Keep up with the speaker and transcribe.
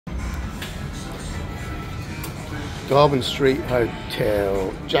Goulburn Street Hotel.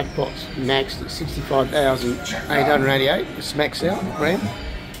 Jackpots maxed at 65,888. It's max out, grand.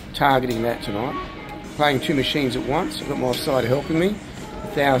 Targeting that tonight. Playing 2 machines at once. I've got my side helping me.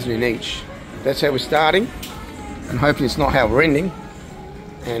 1,000 in each. That's how we're starting. And hoping it's not how we're ending.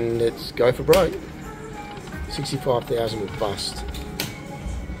 And let's go for broke. 65,000 will bust.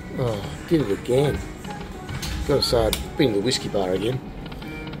 Oh, did it again. Gotta say, I've been to the whiskey bar again.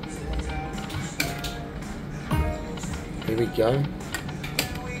 Here we go.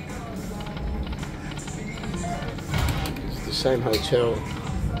 It's the same hotel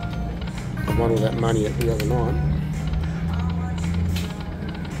I won all that money at the other night.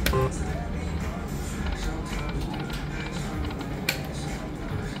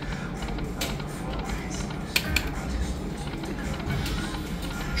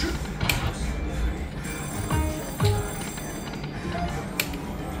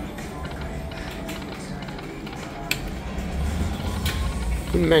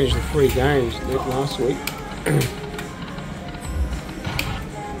 Didn't manage the 3 games last week.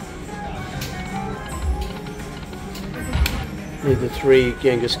 Need the 3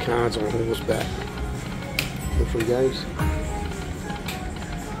 Genghis cards on horseback. The 3 games.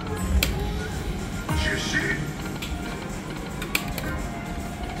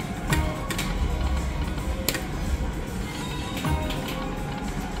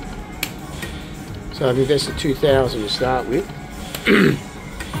 So I've invested 2,000 to start with.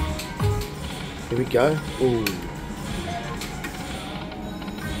 Here we go. Ooh.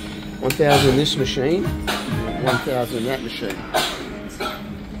 1,000 in this machine, 1,000 in that machine.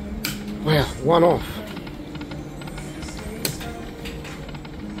 Wow, one off.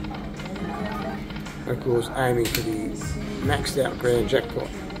 Of course, aiming for the maxed out Grand Jackpot.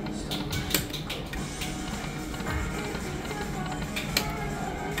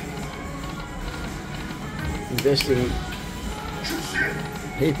 Investing a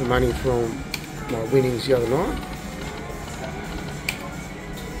heap of money from my winnings the other night.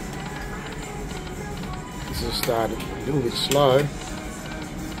 This has started a little bit slow.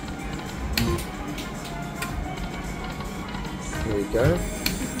 There we go.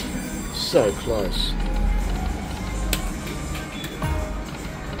 So close.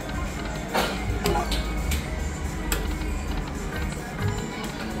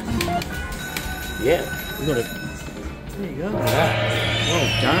 Yeah, we got it. There you go. Well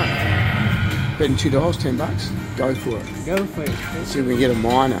done. Betting $2, $10. Go for it. Go for it. Let's see if we can get a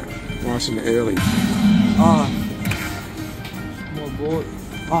minor. Nice and early. Oh. More board.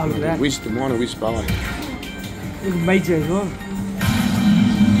 Oh, look at that. The minor whiz by. Look at major as well.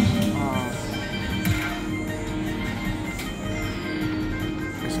 Oh.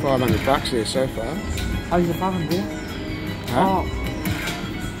 It's $500 there so far. How's the 500? Huh? Oh.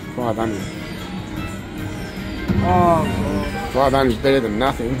 500. Oh, God. 500 is better than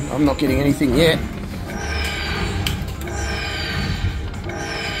nothing. I'm not getting anything yet.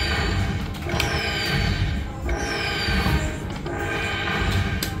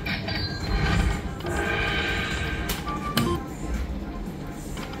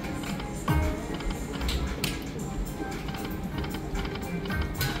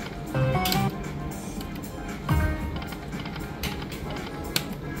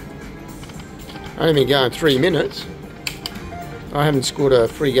 I've only been going 3 minutes. I haven't scored a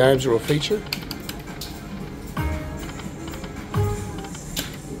 3 games or a feature.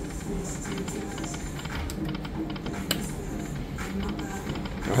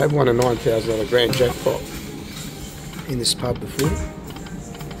 I have won a $9,000 Grand Jackpot in this pub before.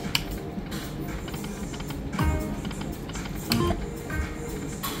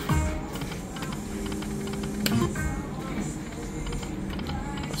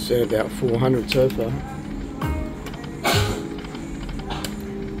 I've seen about 400 so far.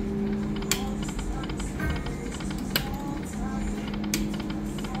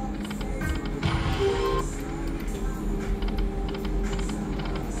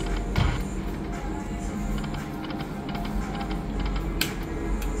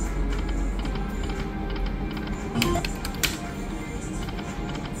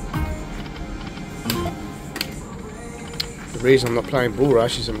 The reason I'm not playing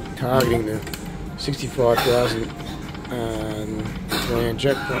Bullrush is I'm targeting the 65,000 Grand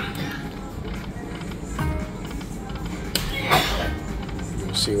Jackpot.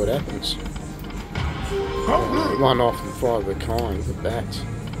 We'll see what happens. One off and 5 of a kind for bats.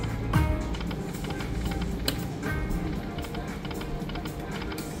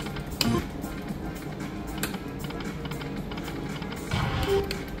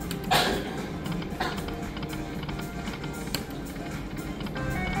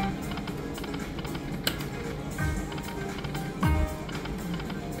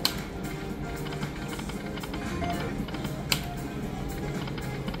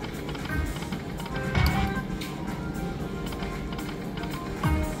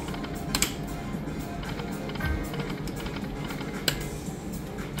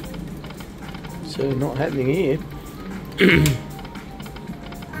 So not happening here.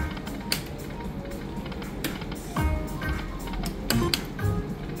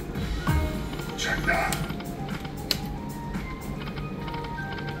 Check that.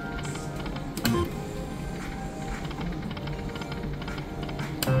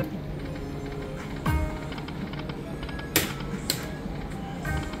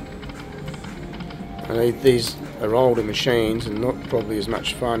 These are older machines and not probably as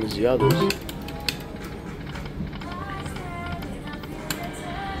much fun as the others.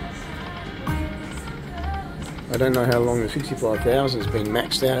 I don't know how long the 65,000 has been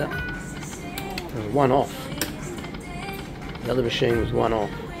maxed out. One off. The other machine was one off.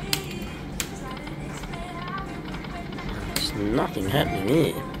 There's nothing happening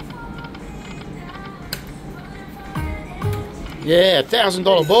here. Yeah,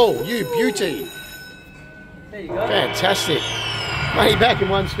 $1,000 ball, you beauty. There you go. Fantastic. Money back in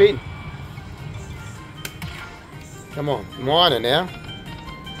one spin. Come on, minor now.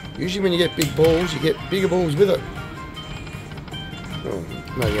 Usually when you get big balls, you get bigger balls with it. Oh,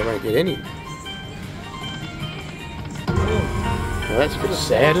 maybe I won't get any. Well, that's a bit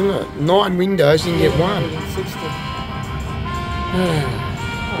sad, isn't it? 9 windows and you get one.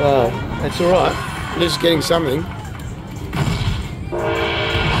 Well, that's alright. At least getting something.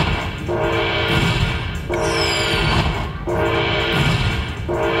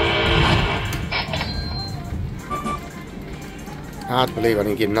 Hard to believe I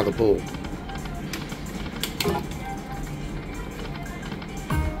didn't get another ball.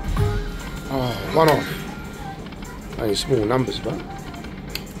 Oh, one off. Only small numbers, but.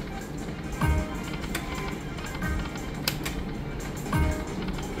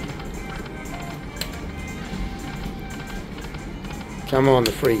 Come on,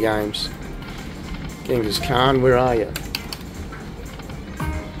 the free games. Genghis Khan, where are you?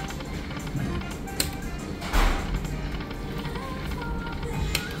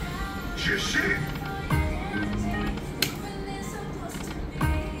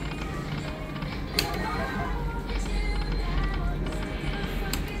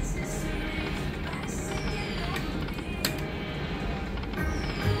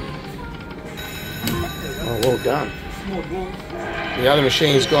 Oh, well done. The other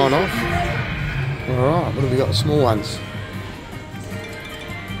machine's gone off. Alright, what have we got? The small ones.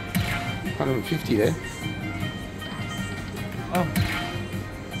 150 there. Oh.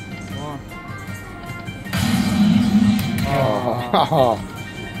 Oh.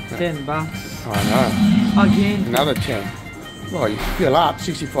 $10. I know. Again. Another 10. Well, you fill up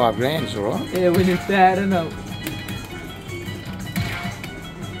 65 grand, is alright. Yeah, when it's bad enough.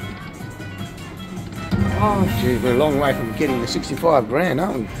 Oh, Gee, we're a long way from getting the 65 grand,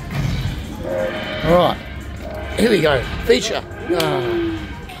 aren't we? Alright. Here we go. Feature. Oh.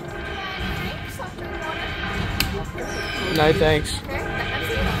 No thanks.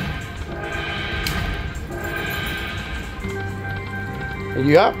 Are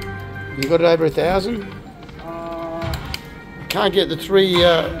you up? You got it over 1,000? Can't get the 3.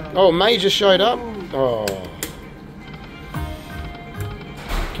 Oh, Major showed up. Oh.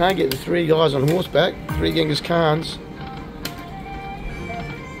 Can't get the 3 guys on horseback. 3 Genghis Khans.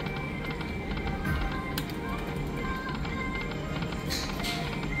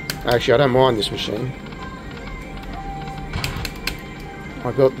 Actually, I don't mind this machine.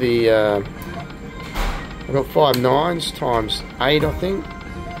 I got the. I got 5 9s times 8, I think.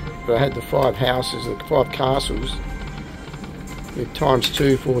 But I had the 5 houses, the 5 castles. With times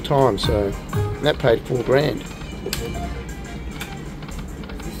 2, 4 times, so and that paid 4 grand.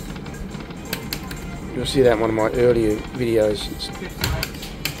 You'll see that in one of my earlier videos.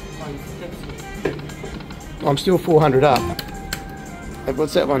 I'm still 400 up.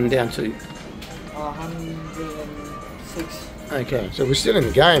 What's that one down to? 106. Okay, so we're still in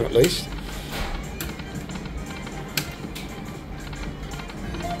the game at least.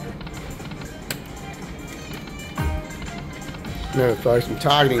 No, folks, I'm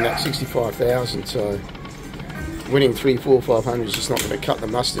targeting that 65,000, so winning 3, 4, 500 is just not going to cut the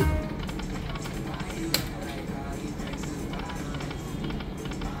mustard.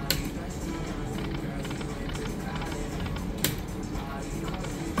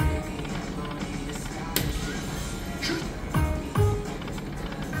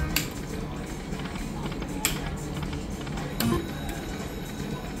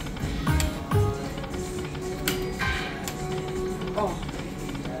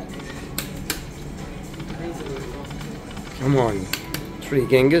 Come on, 3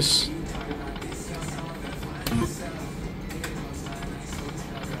 Genghis.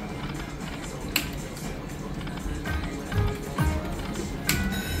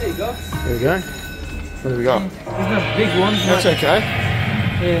 There you go. There we go. What do we got? It's not big one. That's okay.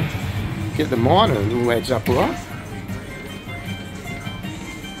 Yeah. Get the minor and it all adds up alright.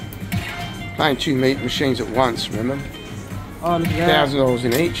 Playing 2 meat machines at once, remember? Oh, look at that. $1,000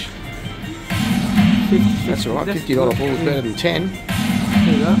 in each. 50, That's alright, that's $50 ball is better than 10.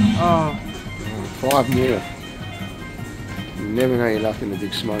 There you go. Oh. 5 more. You never know your luck in the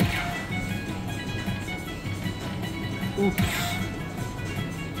big smoke. Oops.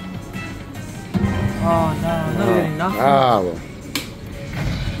 Oh no, not getting nothing. Ah well.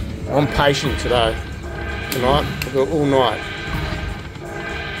 I'm patient today. Tonight, I've got all night.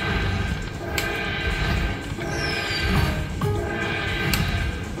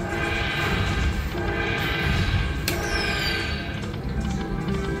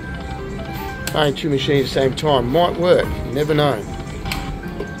 Playing 2 machines at the same time might work, you never know.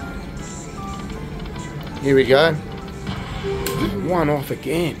 Here we go. 1 off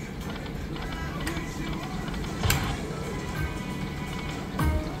again.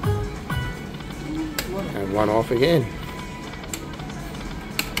 And 1 off again.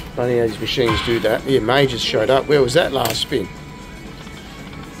 Funny how these machines do that. Yeah, majors showed up. Where was that last spin?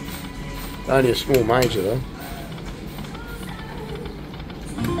 Only a small major though.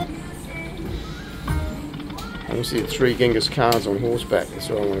 I want to see the 3 Genghis Khans on horseback. That's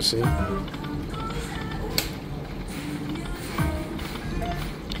what I want to see.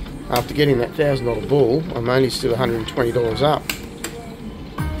 After getting that $1,000 ball, I'm only still $120 up.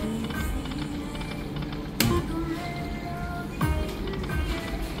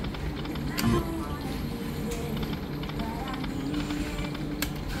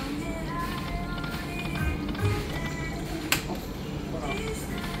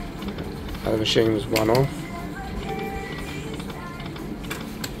 Other machine was 1 off.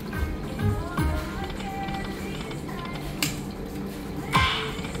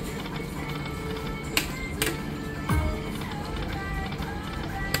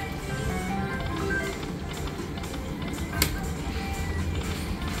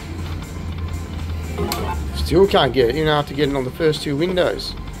 Still can't get it, even after getting on the first 2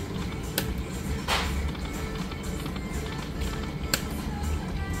 windows.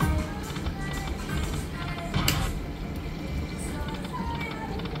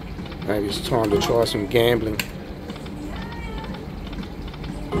 Maybe it's time to try some gambling.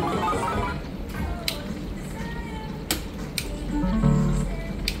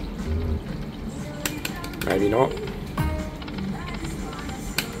 Maybe not.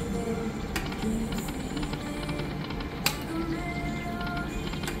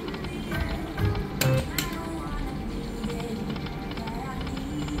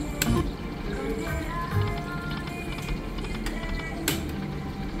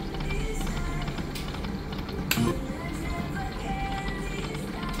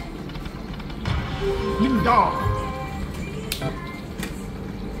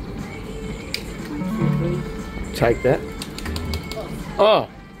 Take that. Oh,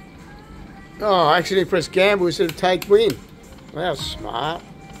 I actually pressed gamble instead of take win. Well, that was smart.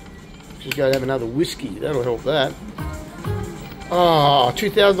 Just go have another whiskey. That'll help that. Oh,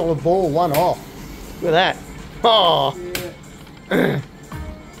 $2,000 ball, 1 off. Look at that. Oh. Yeah.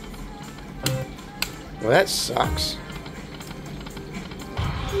 Well, that sucks.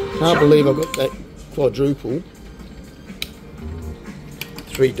 Can't believe I got that quadruple.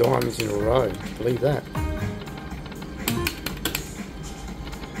 3 diamonds in a row. Believe that.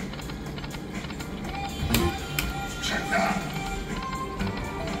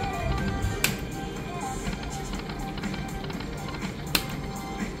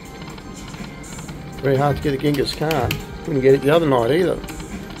 Very hard to get a Genghis Khan. Couldn't get it the other night either.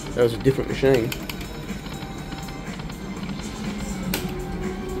 That was a different machine.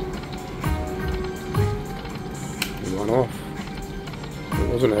 One off. It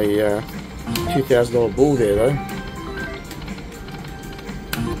wasn't a $2,000 ball there though.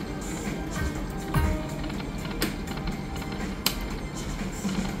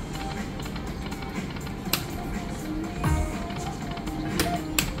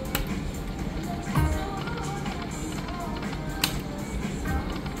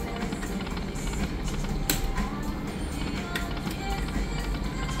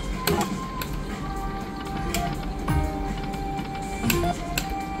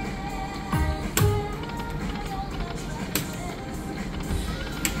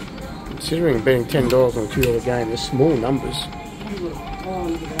 Considering betting $10 on a $2 game, they're small numbers.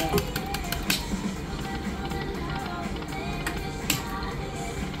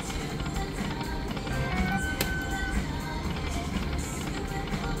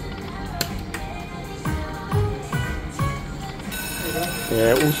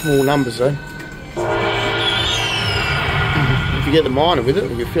 Yeah, all small numbers though. you get the minor with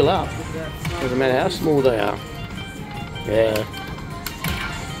it, you fill up. Doesn't matter how small they are. Yeah.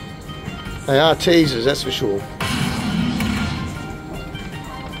 They are teasers, that's for sure.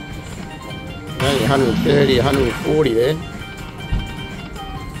 Only 130, 140 there.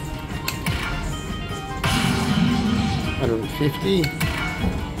 150.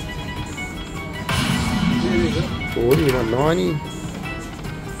 40, 190.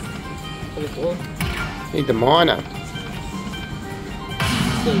 Need the minor.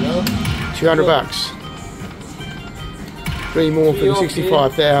 200 bucks. 3 more for the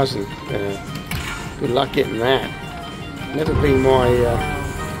 65,000. Good luck getting that. Never been my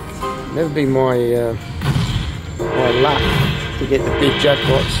my luck to get the big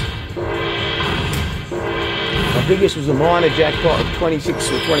jackpots. My biggest was a minor jackpot of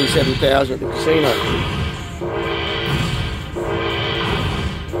 26 or 27,000 at the casino.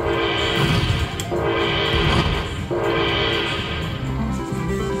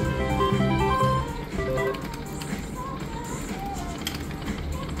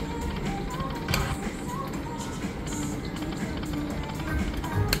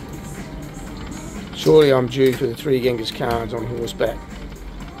 Surely I'm due for the 3 Genghis Khans on horseback.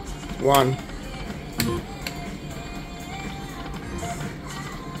 1.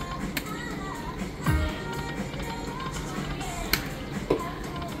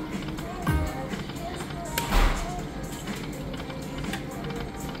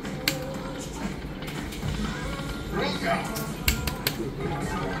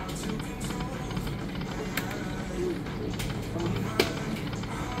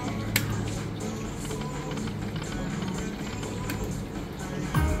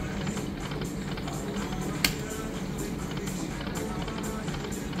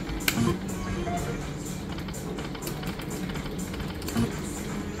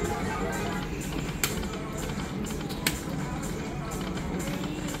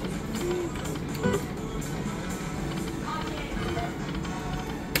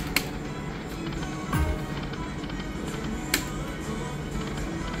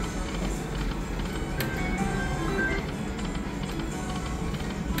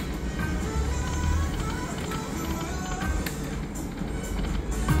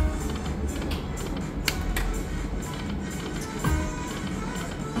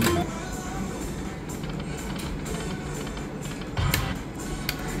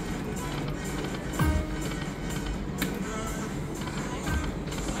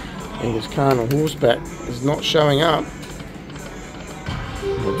 Genghis Khan on horseback is not showing up.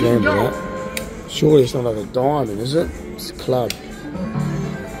 I'll gamble that. Surely it's not like a diamond, is it? It's a club.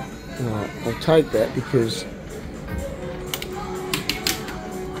 Right, I'll take that because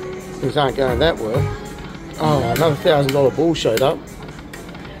things aren't going that well. Oh, another $1,000 ball showed up.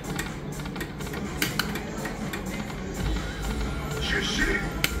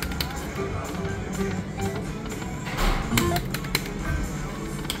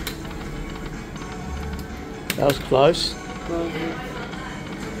 That was close.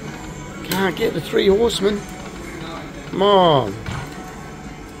 Can't get the 3 horsemen. Come on.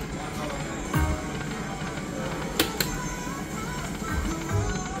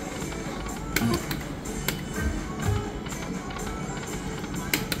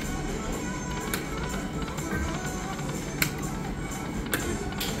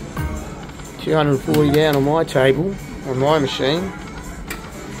 $240 down on my table, on my machine.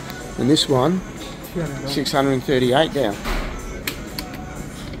 And this one, 638 down.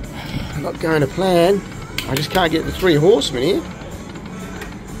 Not going to plan. I just can't get the 3 horsemen here.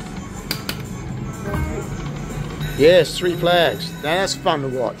 Yes, 3 flags. Now that's fun to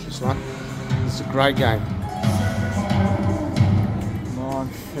watch, this one. It's a great game. Come on,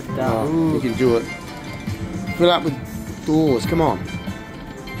 sit down. Oh, you can do it. Fill up with doors, come on.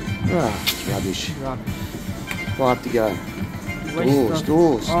 Ah, it's rubbish. 5 to go. Doors,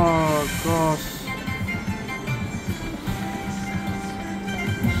 doors. Oh gosh.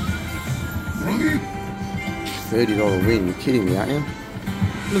 $30 win, you're kidding me, aren't you?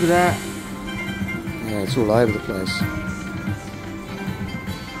 Look at that. Yeah, it's all over the place.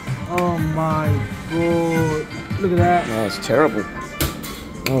 Oh my god. Look at that. Yeah, it's terrible.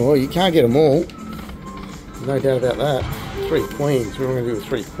 Oh well, you can't get them all. No doubt about that. 3 queens, what am I going to do with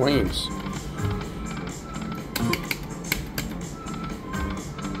 3 queens?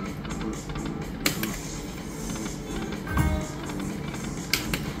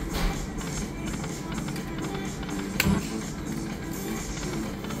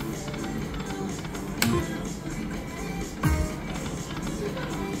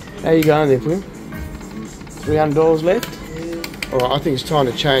 How you going there, Prim? $300 left? Yeah. Alright, I think it's time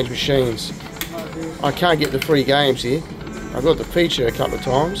to change machines. I can't get the free games here. I got the feature a couple of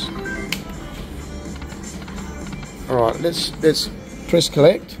times. Alright, let's press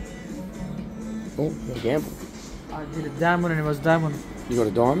collect. Oh, got a gamble. I did a diamond and it was diamond. You got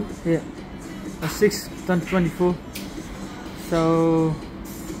a diamond? Yeah. A 6 done 24. So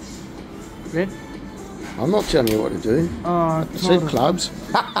red. I'm not telling you what to do. I said clubs.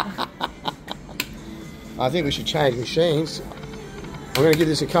 I think we should change machines. I'm going to give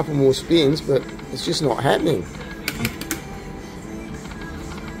this a couple more spins, but it's just not happening.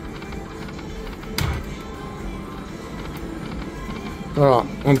 Alright,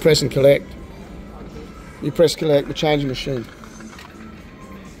 I'm pressing collect. You press collect, we're changing machine.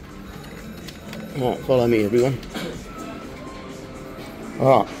 Alright, follow me everyone.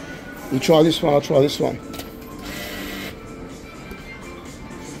 Alright, you try this one, I'll try this one.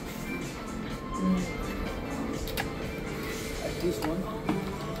 This one.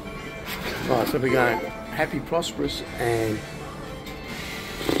 Alright, so we're going Happy Prosperous and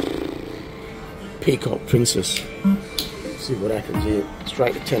Peacock Princess. See what happens here.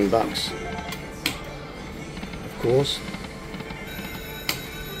 Straight to $10. Of course.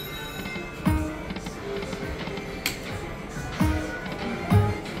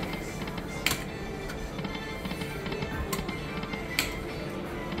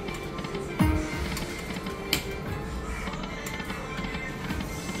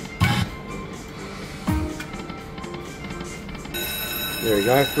 There we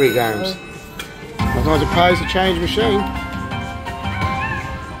go, 3 games. Sometimes it pays to change machine.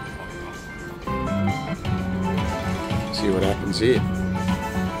 See what happens here.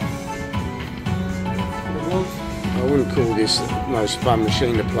 I wouldn't call this the most fun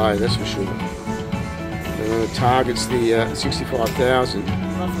machine to play, that's for sure. And it targets the 65,000.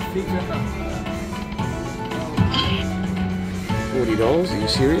 $40, are you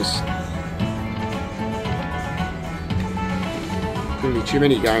serious? Couldn't be too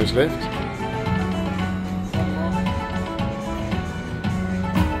many games left.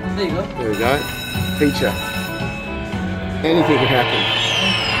 There you go. There we go. Feature. Anything can happen.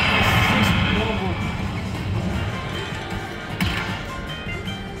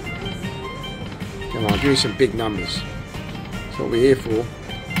 Come on, give me some big numbers. That's what we're here for.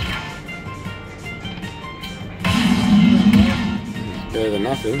 It's better than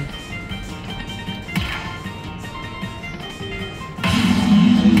nothing.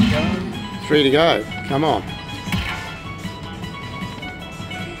 There you go. 3 to go. Come on.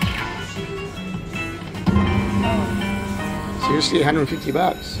 Seriously,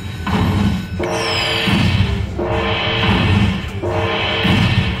 $150.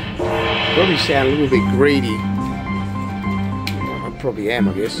 Probably sound a little bit greedy. I probably am,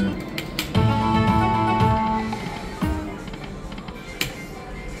 I guess.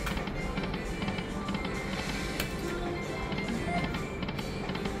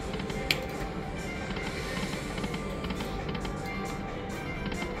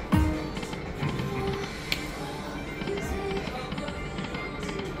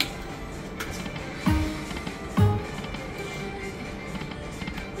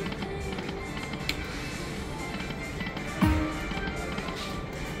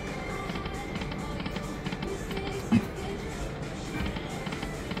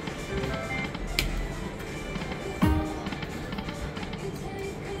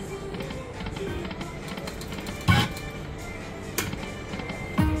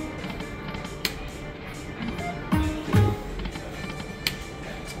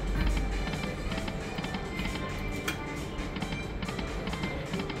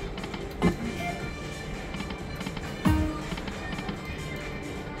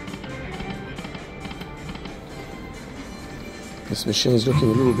 This machine's looking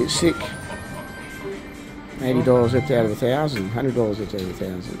a little bit sick. $80 left out of 1,000. $100 left out of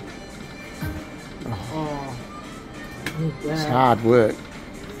 1,000. Oh. It's hard work.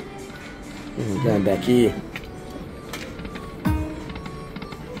 Going back here. I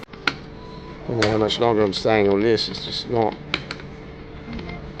don't know how much longer I'm staying on this. It's just not.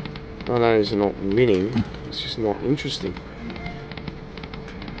 Not only is it not winning, it's just not interesting.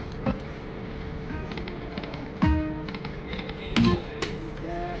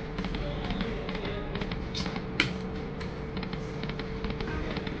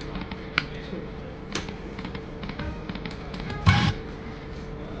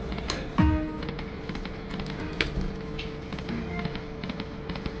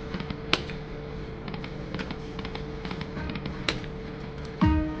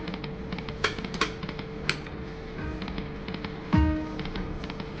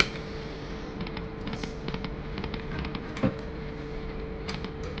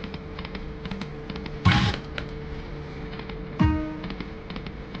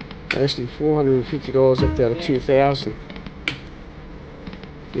 Actually, $450 left out of 2,000.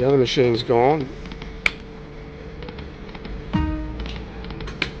 The other machine's gone.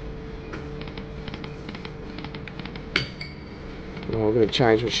 Oh, we're going to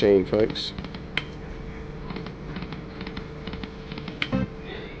change machine, folks.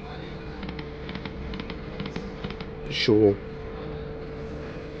 For sure.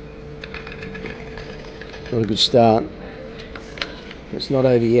 Not a good start. It's not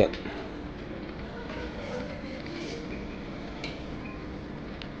over yet.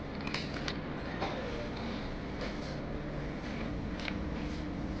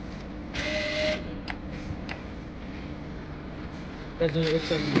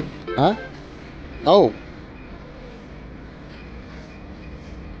 Huh? Oh!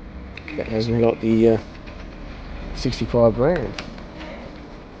 That hasn't got the 65 grand.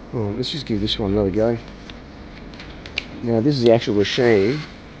 Oh, let's just give this one another go. Now this is the actual machine.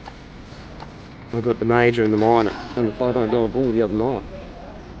 I got the major and the minor and the $500 ball the other night.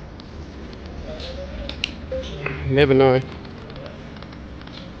 Never know.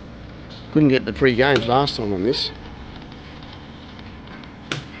 Couldn't get the free games last time on this.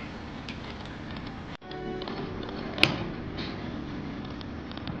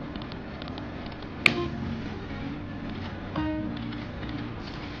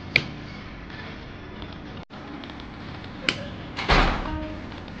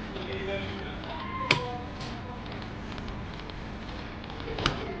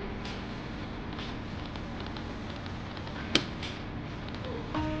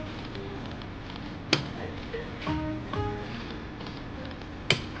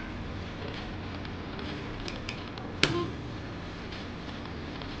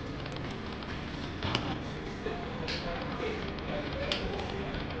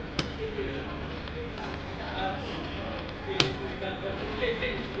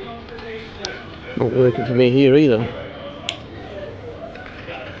 Not working for me here either.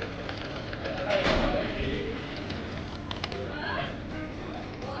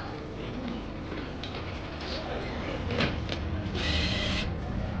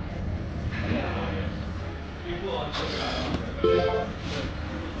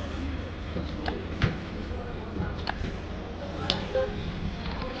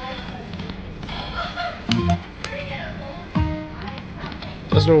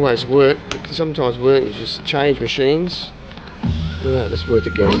 Doesn't always work, but can sometimes work. You just change machines. Yeah, that's worth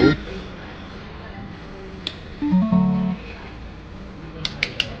it going.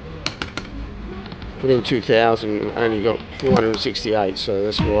 Within 2,000, only got 468, so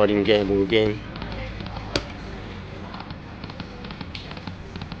that's why I didn't gamble again.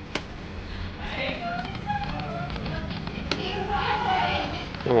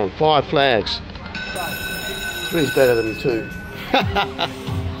 Come on, 5 flags. 3's better than 2.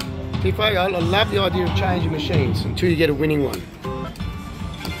 I love the idea of changing machines until you get a winning one.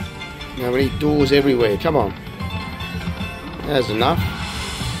 Now we need doors everywhere. Come on. That's enough.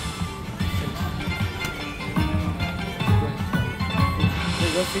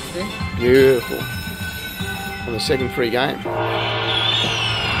 Beautiful. On the second free game. There's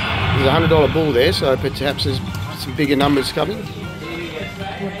a $100 ball there, so perhaps there's some bigger numbers coming.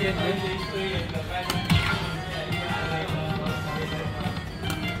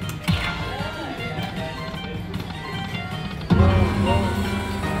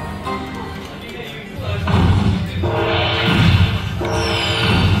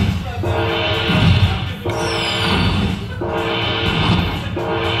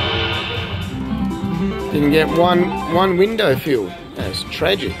 Didn't get one window filled. That's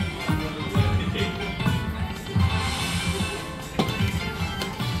tragic.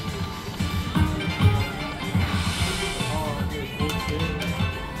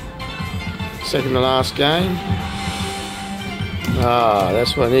 Second to last game. Ah,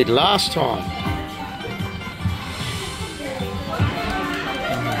 that's what I needed last time.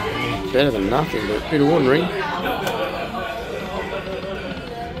 Better than nothing, but a bit ordinary.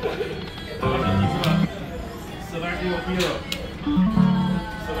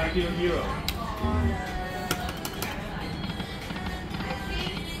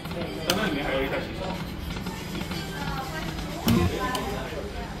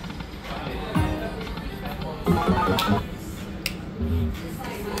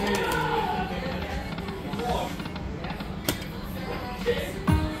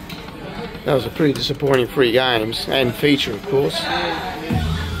 That was a pretty disappointing free games and feature, of course.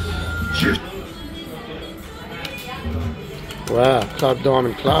 Wow, Club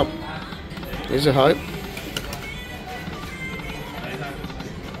Diamond Club. There's a hope.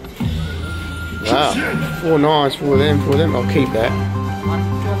 Wow, 4 9s for them. I'll keep that.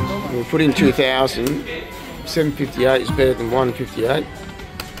 We'll put in 2,000. 758 is better than 158.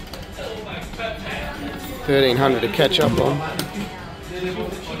 1,300 to catch up on.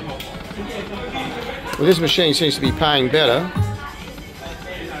 Well, this machine seems to be paying better.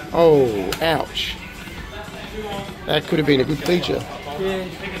 Oh, ouch. That could have been a good feature. Yeah.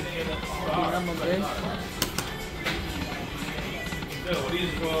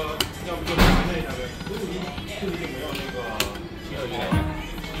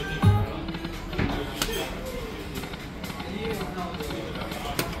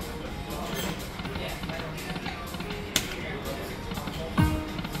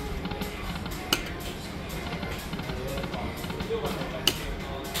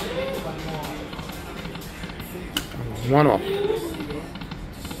 One off.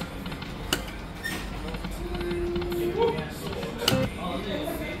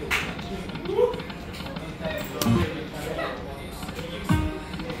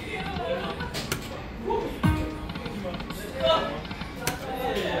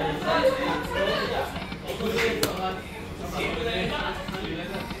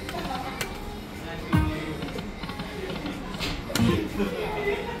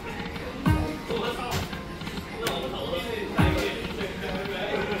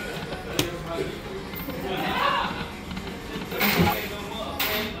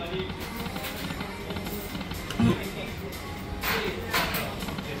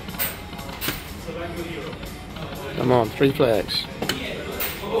 Come on, 3 flags.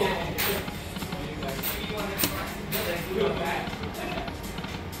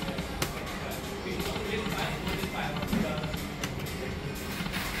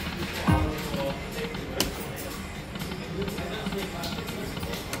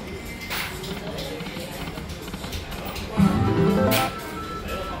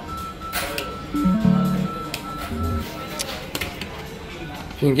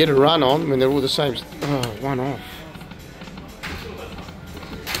 You can get a run on when they're all the same. Oh, one off.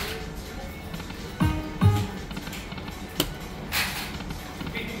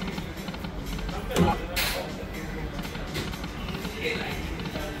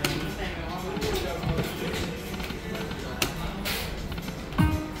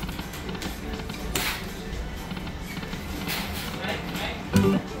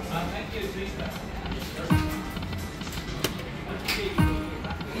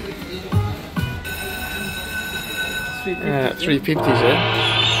 Yeah, 350s there.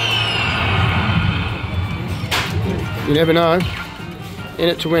 You never know. In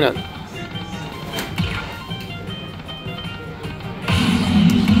it to win it.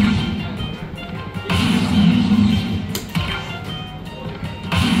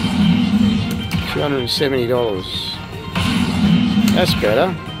 $270. That's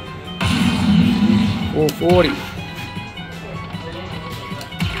better. 440.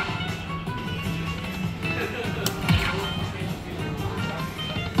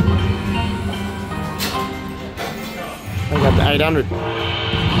 I got the 800.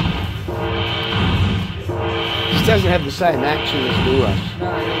 This doesn't have the same action as Bullrush.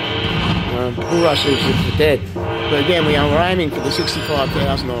 Bullrush is for dead. But again, we are aiming for the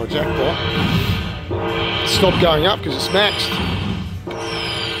 $65,000 jackpot. It stopped going up because it's maxed.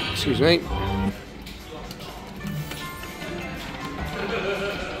 Excuse me.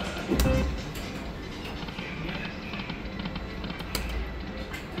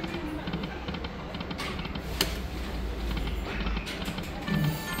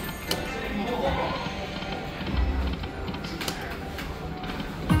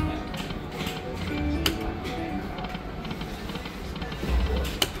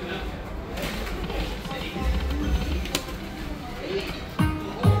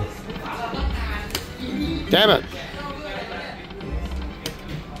 Damn it.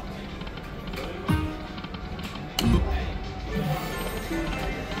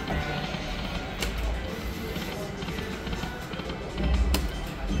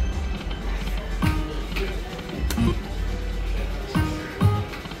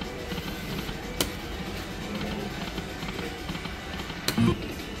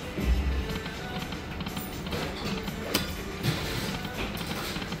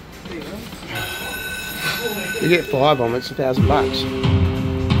 You get 5 on it, it's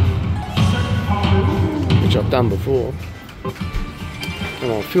 $1,000, which I've done before.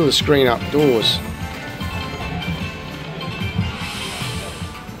 Come on, fill the screen up doors.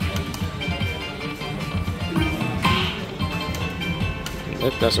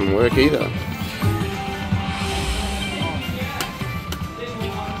 That doesn't work either.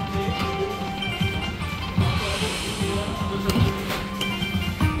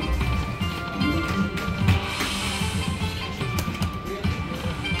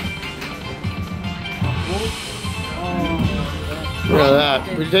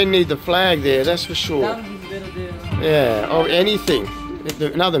 We didn't need the flag there, that's for sure. That would be better there. Yeah, or anything.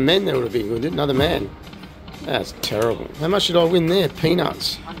 Another man there would have been good. Another man. That's terrible. How much did I win there?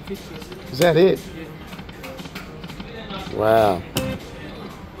 Peanuts. 150. Is that it? Yeah. Wow.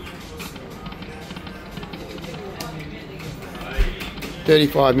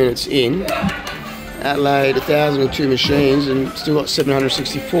 "35 minutes in, Adelaide 1,002 machines and still got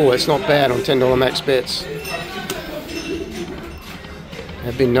 764. It's not bad on $10 max bets.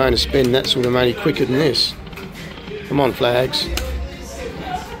 I've been known to spend that sort of money quicker than this. Come on, flags.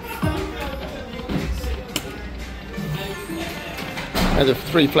 Had the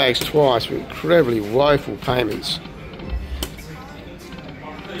 3 flags twice with incredibly woeful payments.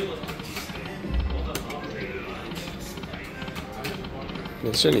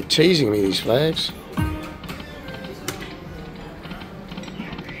 They're certainly teasing me, these flags.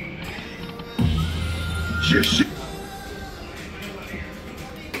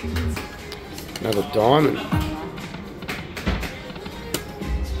 Another diamond.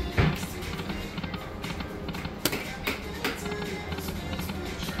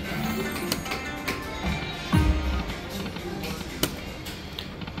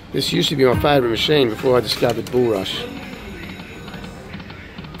 This used to be my favourite machine before I discovered Bullrush.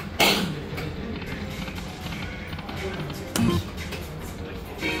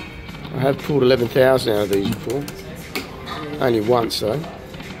 I have pulled 11,000 out of these before. Only once though.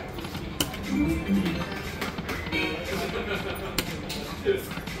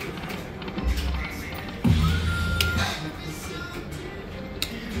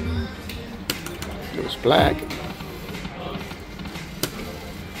 It was black.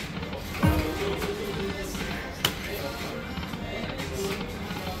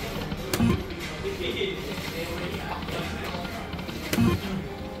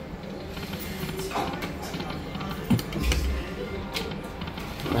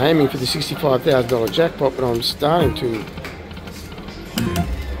 I'm aiming for the $65,000 jackpot, but I'm starting to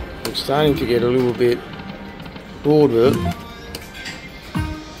get a little bit bored with it.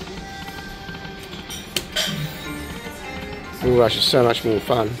 Bullrush is so much more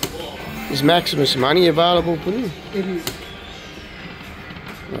fun. Is Maximus Money available, Pudding? It is.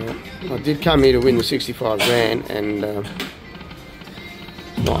 Well, I did come here to win the 65 grand and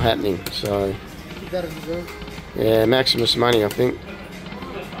not happening, so That is yeah, Maximus Money I think.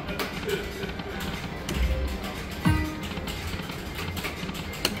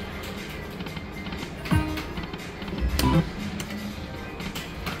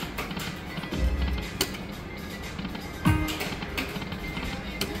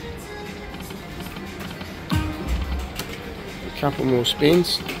 Couple more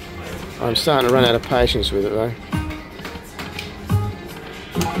spins. I'm starting to run out of patience with it though.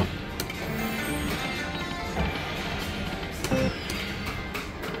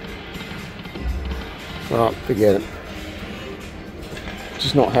 Right, forget it. It's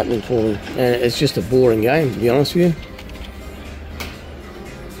just not happening for me. And it's just a boring game, to be honest with you.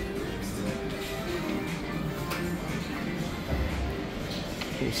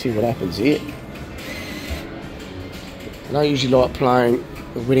 Let's see what happens here. I don't usually like playing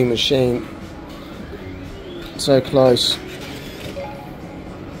a winning machine so close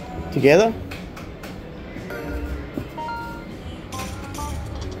together.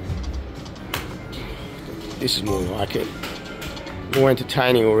 This is more like it. More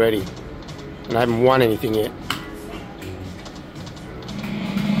entertaining already. And I haven't won anything yet.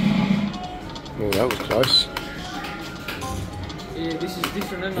 Oh, that was close. Yeah, this is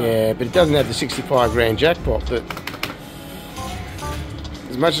different, isn't it? Yeah, but it doesn't have the 65 grand jackpot, but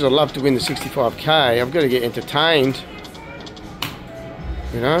as much as I love to win the 65k, I've got to get entertained,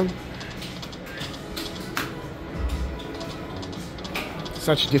 you know?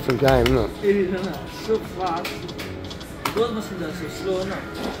 Such a different game, isn't it? It is, isn't it? So fast. Those machines are so slow, isn't it?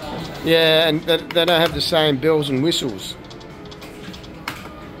 Yeah, and they don't have the same bells and whistles.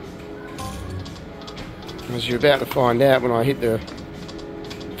 As you're about to find out when I hit the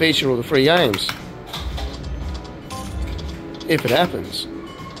feature or the free games. If it happens.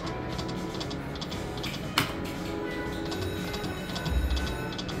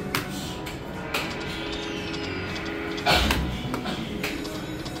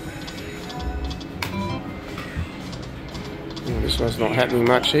 This one's not happening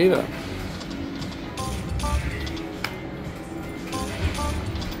much either.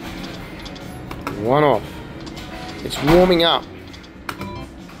 One off. It's warming up.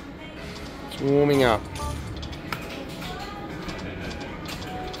 It's warming up.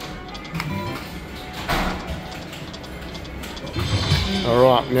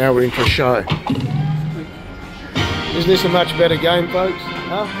 Alright, now we're in for a show. Isn't this a much better game, folks?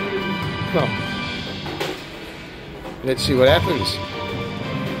 Huh? Oh. Let's see what happens.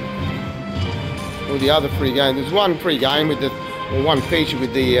 All the other free games. There's one free game with the, or one feature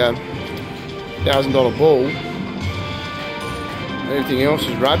with the $1,000 ball. Everything else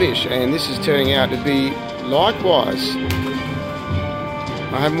is rubbish, and this is turning out to be likewise.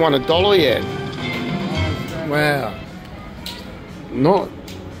 I haven't won $1 yet. Wow. Not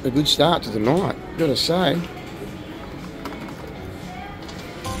a good start to the night, gotta say.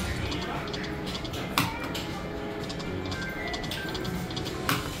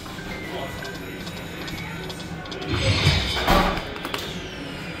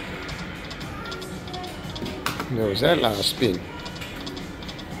 There was that last spin.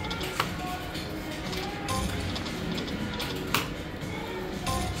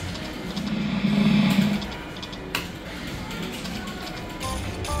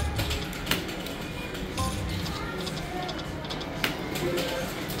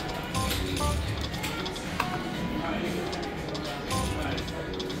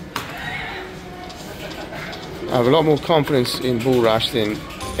 I have a lot more confidence in Bullrush than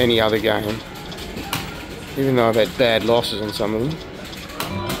any other game, even though I've had bad losses on some of them.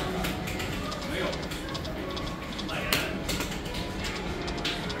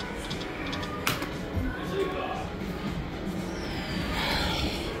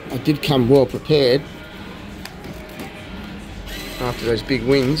 I did come well prepared after those big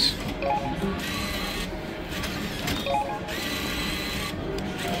wins.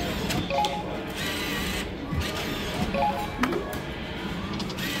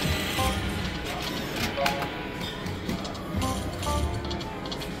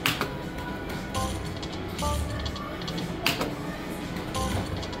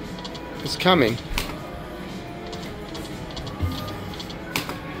 It's coming.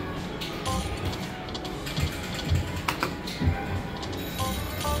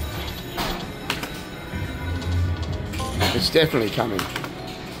 It's definitely coming.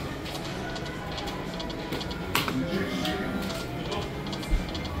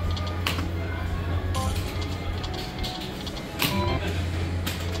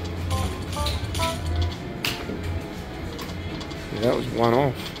 Yeah, that was one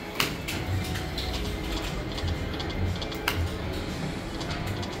off.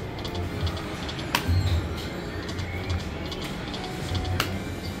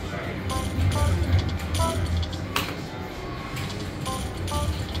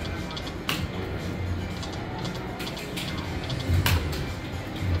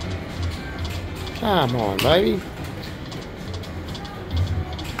 Come on, baby.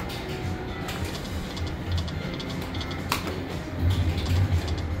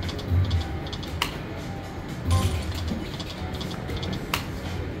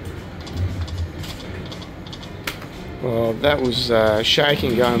 Well, that was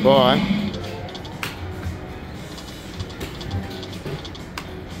shaking going by.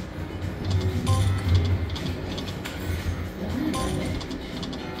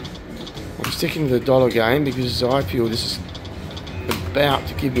 I'm sticking to the dollar game because I feel this is about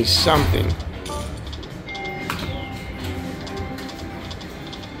to give me something.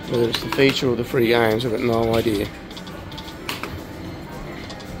 Whether it's the feature or the free games, I've got no idea.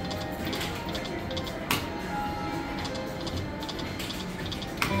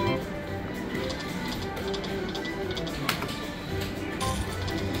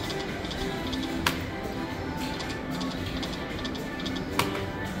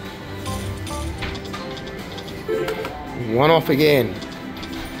 One off again.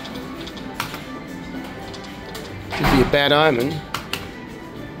 Could be a bad omen.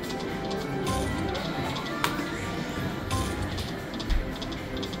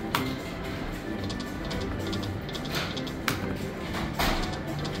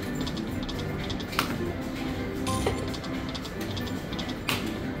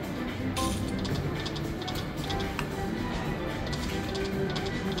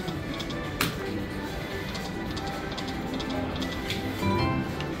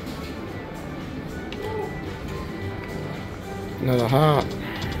 Another heart.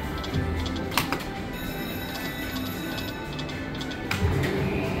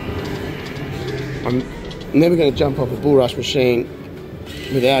 I'm never going to jump off a Bullrush machine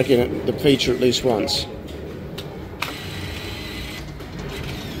without getting the feature at least once.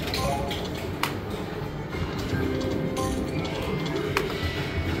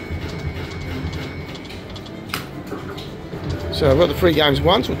 So I've got the free games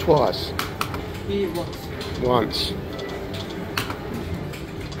once or twice? Once. Once.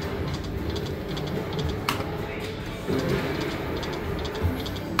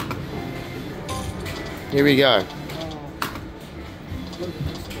 Here we go.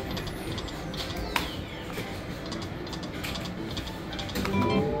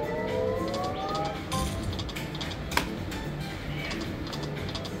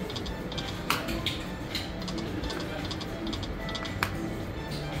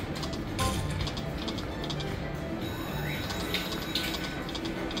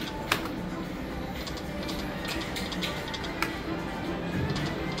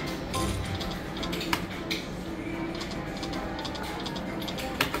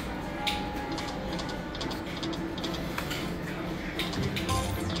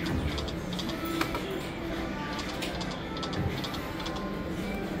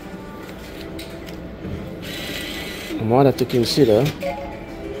 I might have to consider.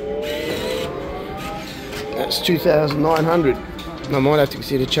 That's 2,900. I might have to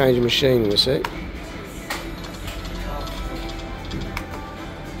consider changing machine in a sec.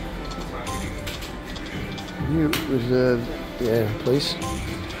 New reserve, yeah, please.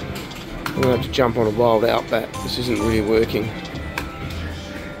 I'm gonna have to jump on a wild outback. This isn't really working.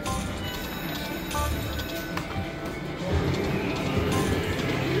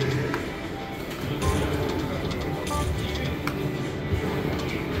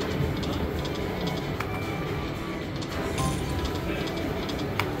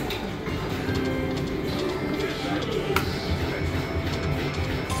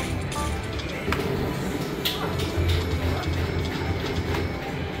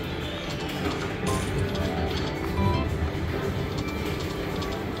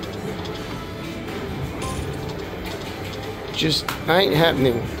 Just ain't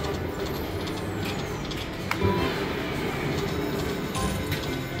happening.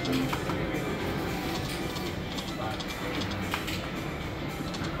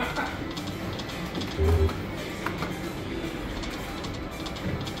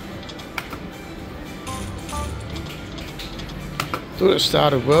 Thought it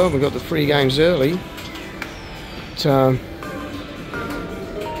started well. We got the free games early. But,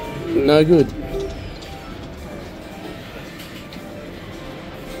 no good.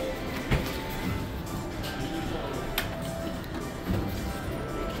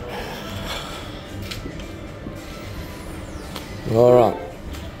 All right.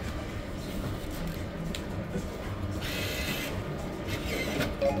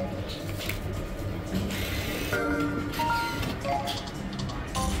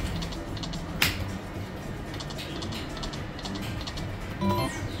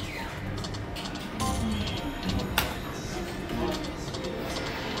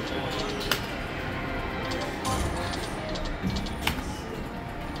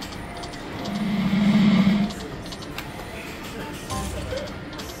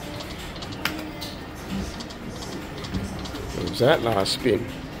 What was that last spin?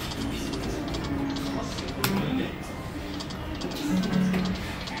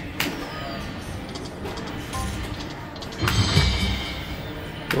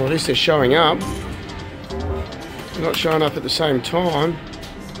 Well, at least they're showing up. They're not showing up at the same time.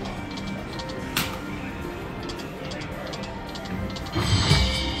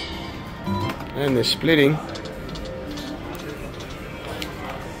 And they're splitting.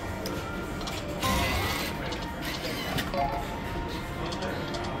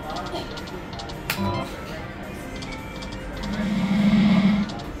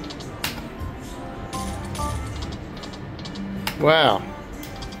 Wow,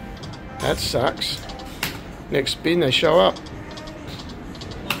 that sucks. Next spin they show up.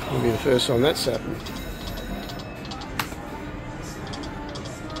 It'll be the first time that's happened.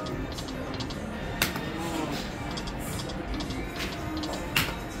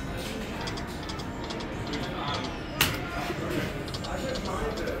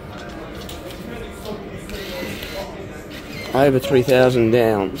 Over 3,000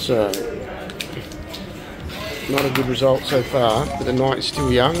 down, so not a good result so far, but the night is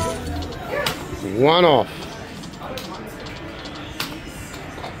still young. One off.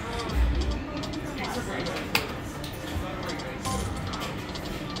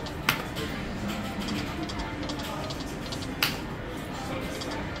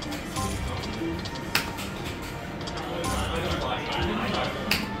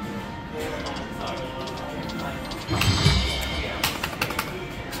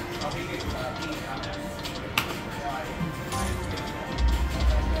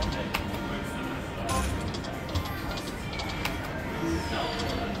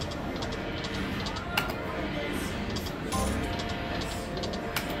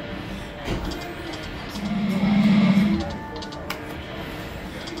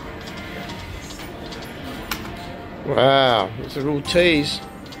 Wow, it's a real tease.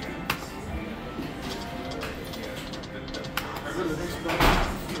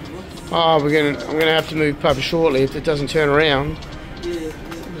 Oh, I'm gonna have to move pub shortly if it doesn't turn around. Yeah.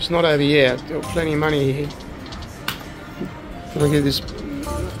 It's not over yet. Got plenty of money here. I'll give this a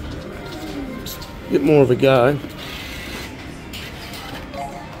bit more of a go.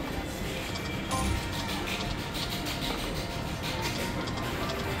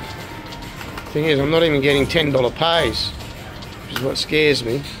 Thing is, I'm not even getting $10 pays, which is what scares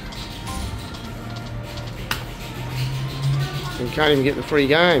me. You can't even get the free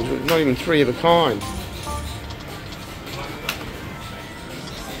games, not even 3 of a kind.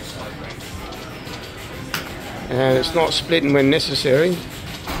 And it's not splitting when necessary.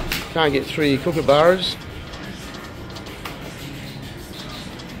 Can't get 3 kookaburras.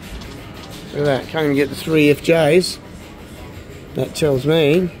 Look at that, can't even get the 3 FJs. That tells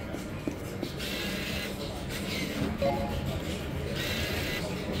me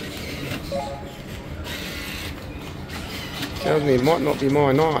it might not be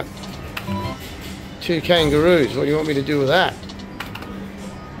my night. 2 kangaroos, what do you want me to do with that?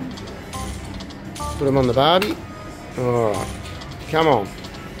 Put them on the barbie? Alright, come on.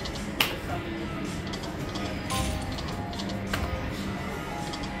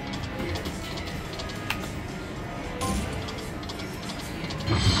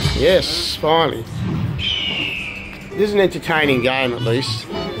 Yes, finally. This is an entertaining game at least.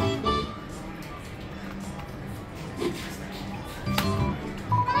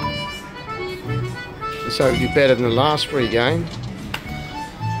 So it'll be better than the last free game.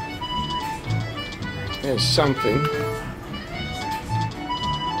 There's something.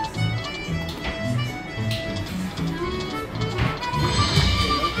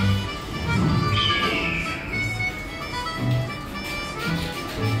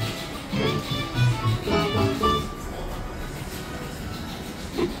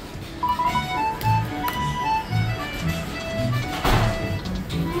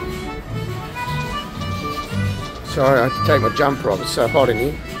 Sorry, I have to take my jumper off, it's so hot in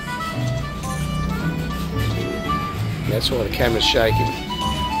here. That's why the camera's shaking.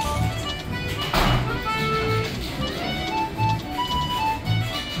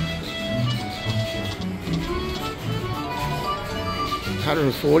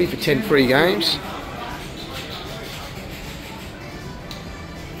 $140 for 10 free games.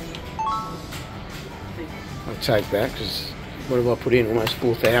 I'll take that because what have I put in? Almost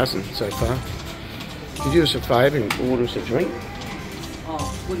 4,000 so far. Could you do us a favour and order us a drink? Oh,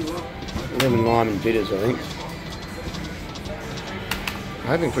 what do you want? Lemon, lime and bitters, I think. I'm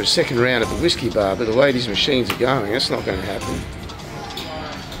hoping for a second round at the whiskey bar, but the way these machines are going, that's not going to happen.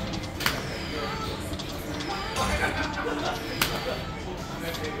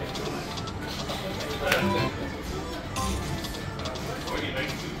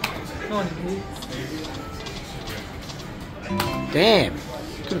 Damn,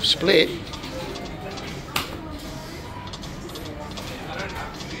 could have split.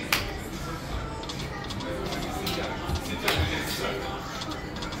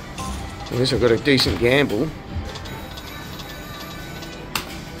 At least I've got a decent gamble.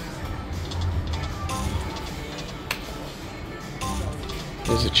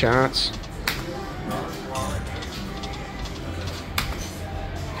 There's a chance.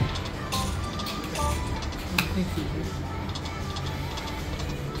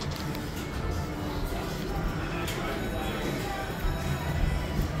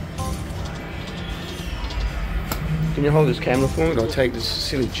 Can you hold this camera for me? I'll take this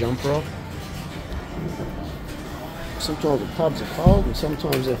silly jumper off. Sometimes the pubs are cold and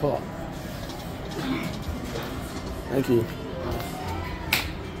sometimes they're hot. Thank you.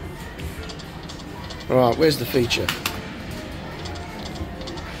 Alright, where's the feature?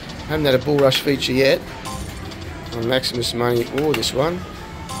 Haven't had a Bullrush feature yet on Maximus Money or this one.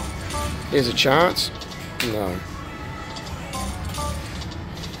 Here's a chance. No.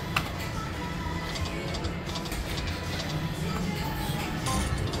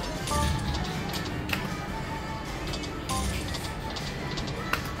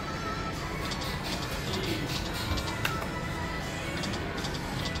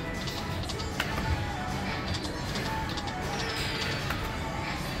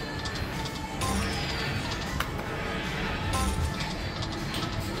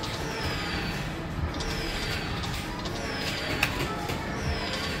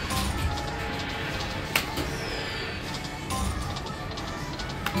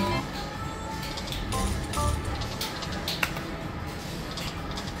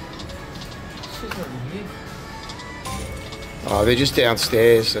 Oh, they're just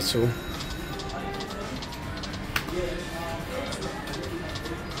downstairs, that's all.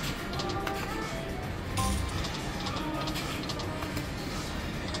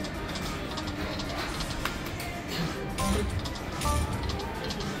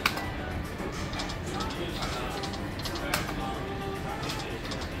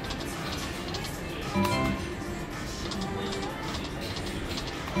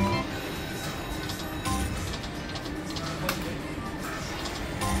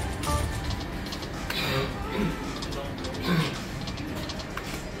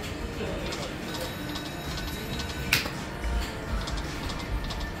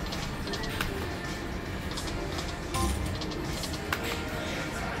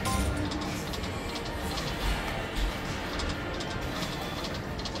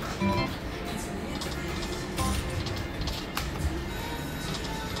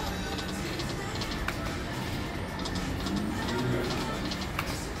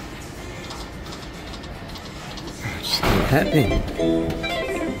 happening?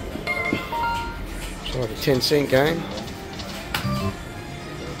 It's like a 10-cent game.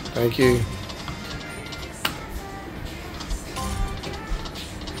 Thank you.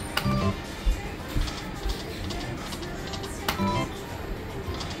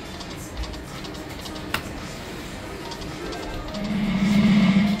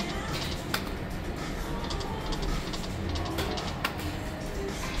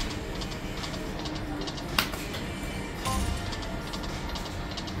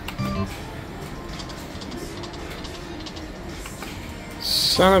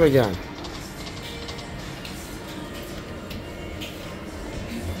 Son of a gun.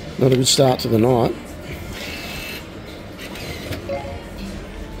 Not a good start to the night.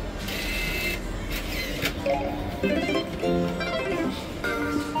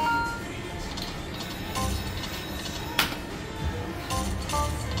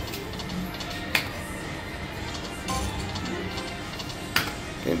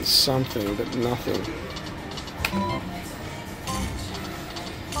 Getting something, but nothing.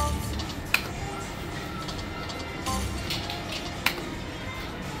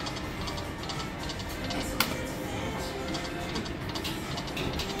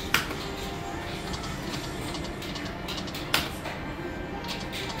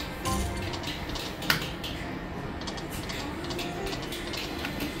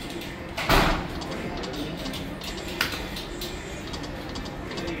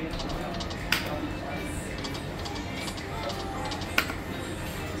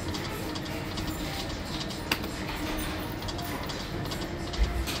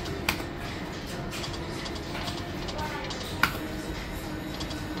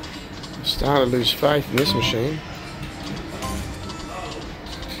 Starting to lose faith in this machine.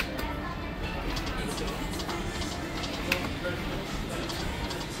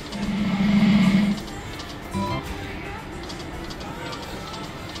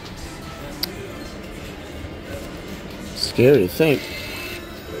 Scary to think.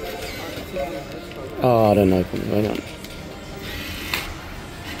 Oh, I don't know. Hang on.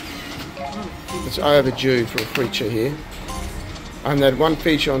 It's overdue for a feature here. I haven't had one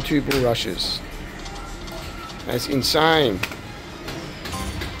feature on 2 Bullrushes. That's insane.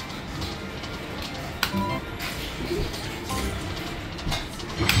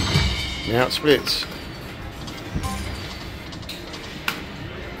 Now it splits.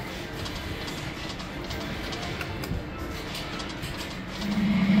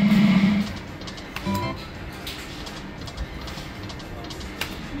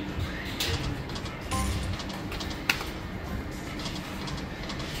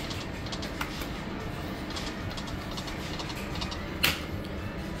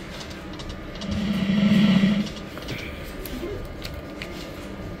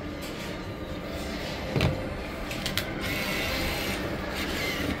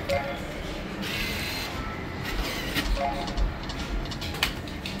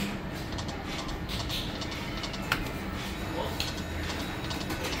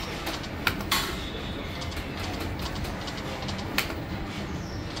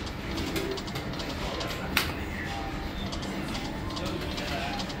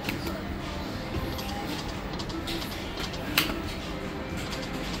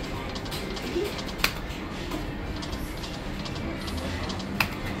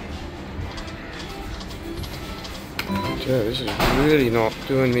 Yeah, this is really not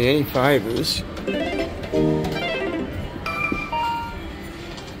doing me any favours.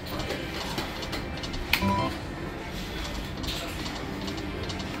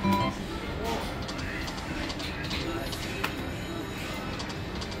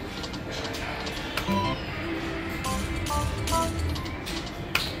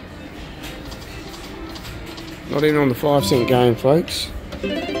 Not even on the 5-cent game, folks.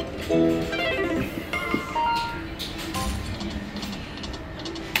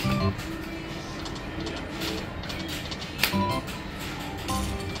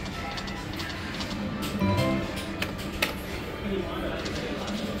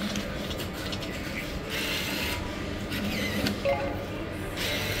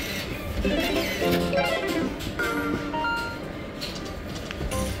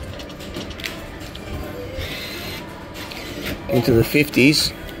 Into the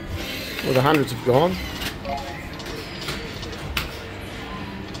 50s, well, the hundreds have gone.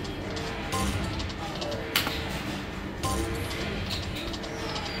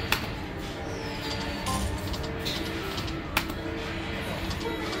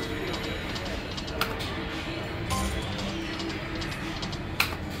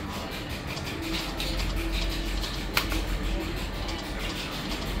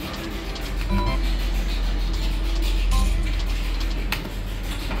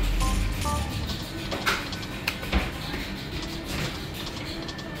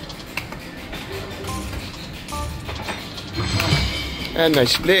 And they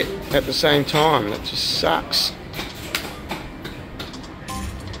split at the same time. That just sucks.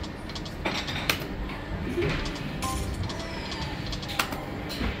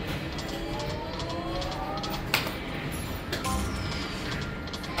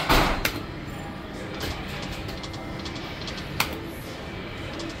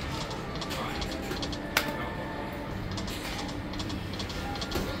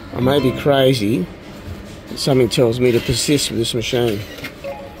 I may be crazy, but something tells me to persist with this machine.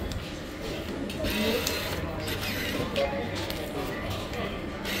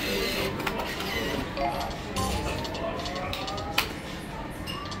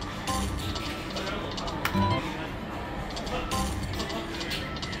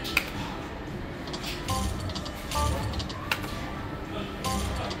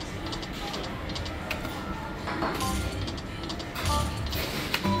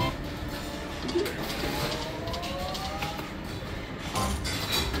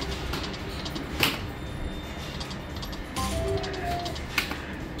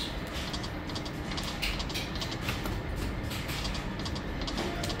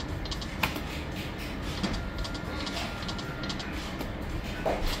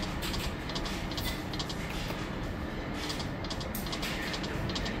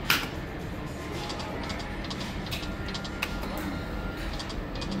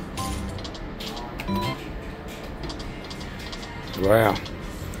 Wow.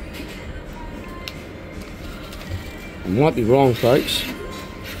 I might be wrong, folks.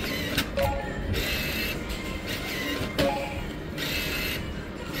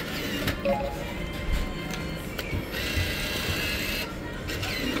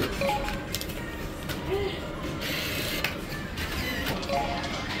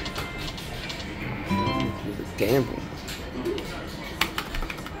 Gamble.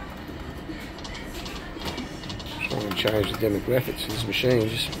 Trying to change the demographics of this machine,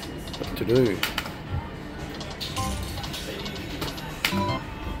 just what to do.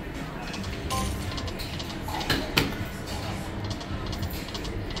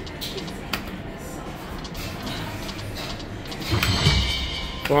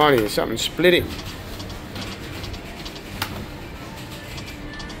 Finally, there's something splitting.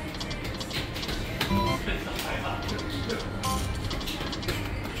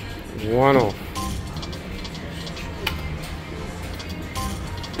 One off.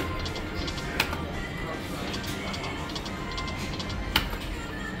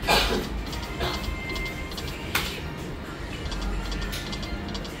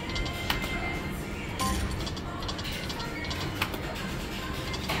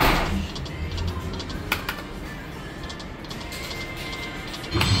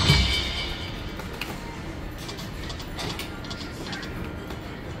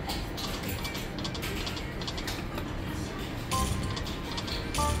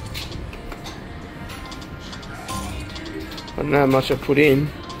 I don't know how much I put in,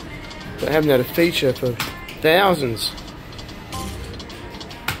 but I haven't had a feature for thousands.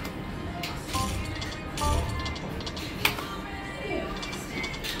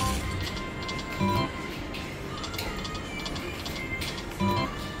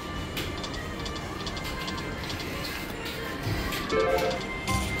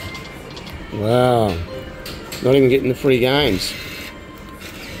 Wow, not even getting the free games.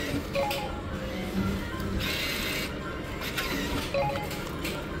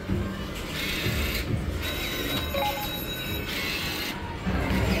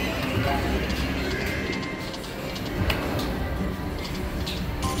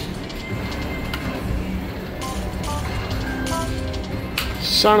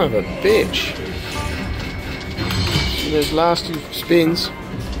 Son of a bitch. So there's last two spins.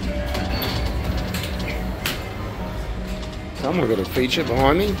 Someone got a feature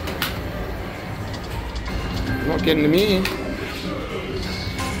behind me. I'm not getting them here.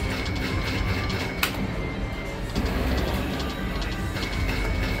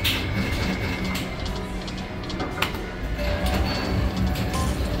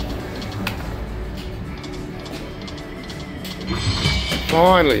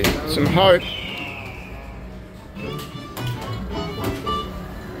 Finally, some hope.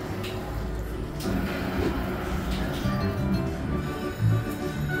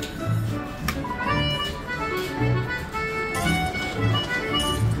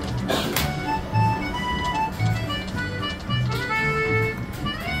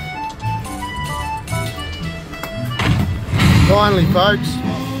 Finally, folks.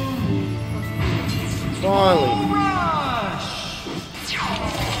 Finally.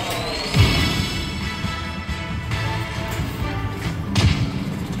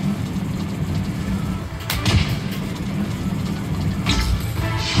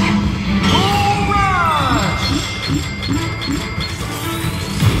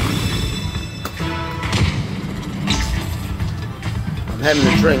 having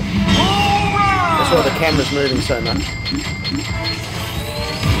a drink. That's why the camera's moving so much.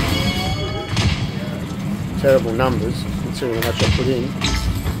 Terrible numbers, considering how much I put in.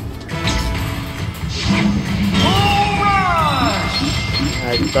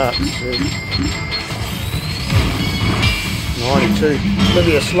 $80, dude. 92. It'll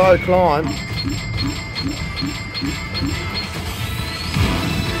be a slow climb.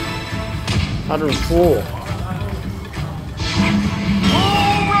 $104.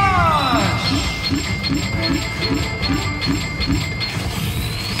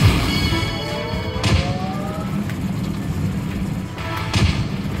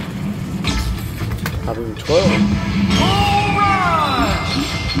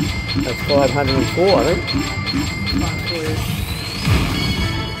 $112. That's 504, I think.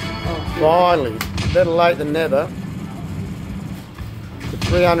 Finally, better late than never. For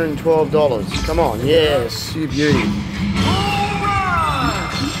 $312. Come on, yes, you beauty.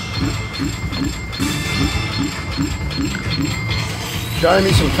 Show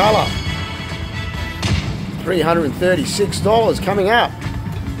me some colour. $336 coming up.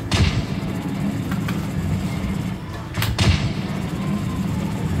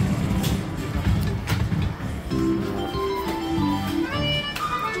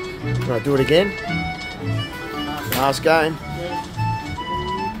 Can I do it again? Last game.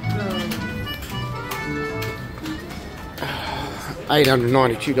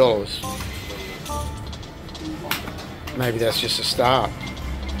 $892. Maybe that's just a start.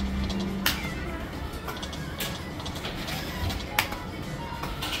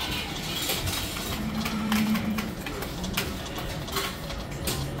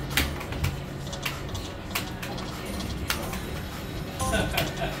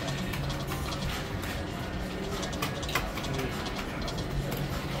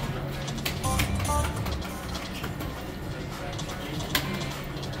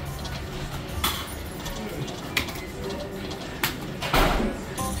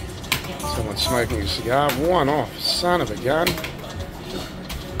 Someone's smoking a cigar. One off. Son of a gun.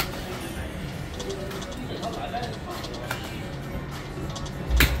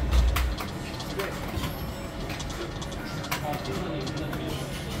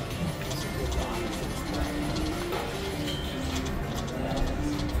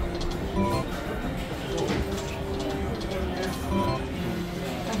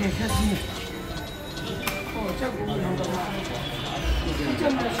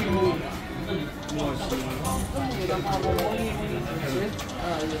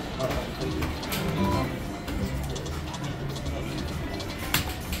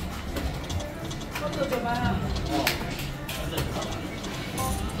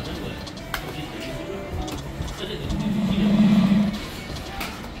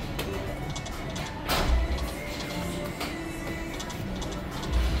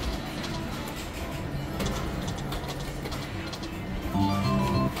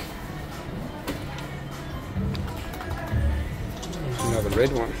 Another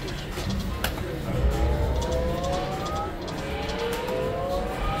red one.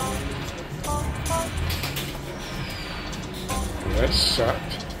 That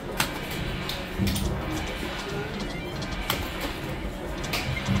sucked.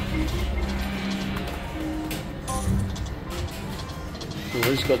 Well,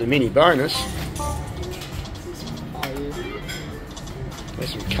 he's got the mini bonus.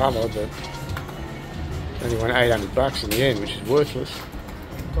 There's some colour, but only won $800 in the end, which is worthless.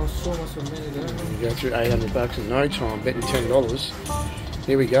 You go through $800 in no time, betting $10.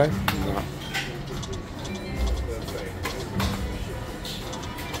 Here we go. No.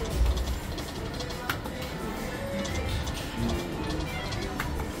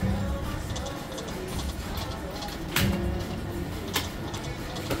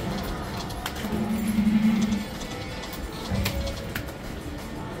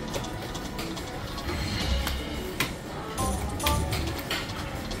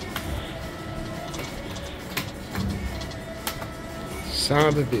 Son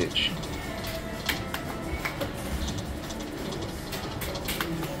of a bitch.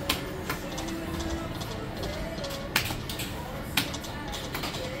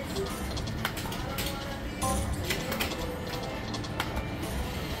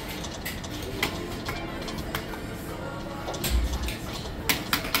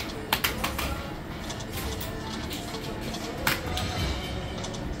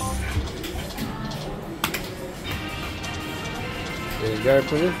 There you go,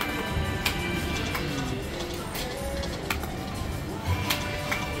 Quinn.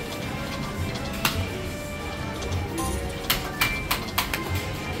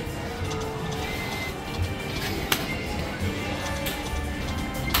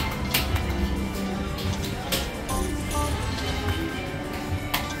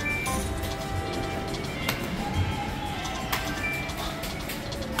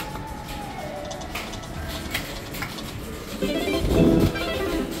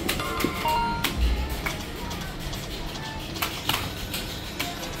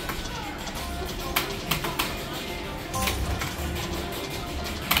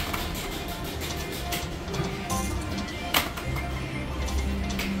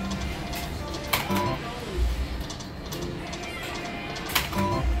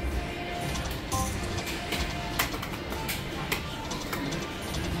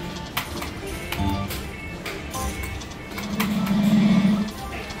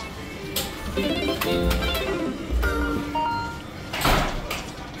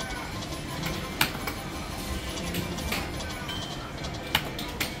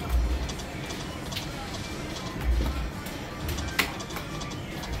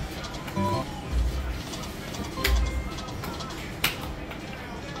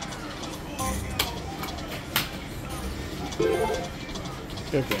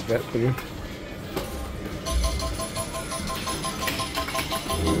 Check that, will you?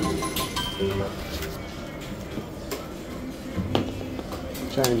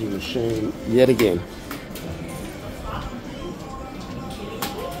 Changing machine yet again.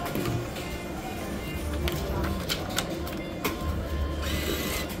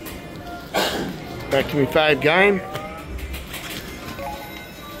 Back to my fave game.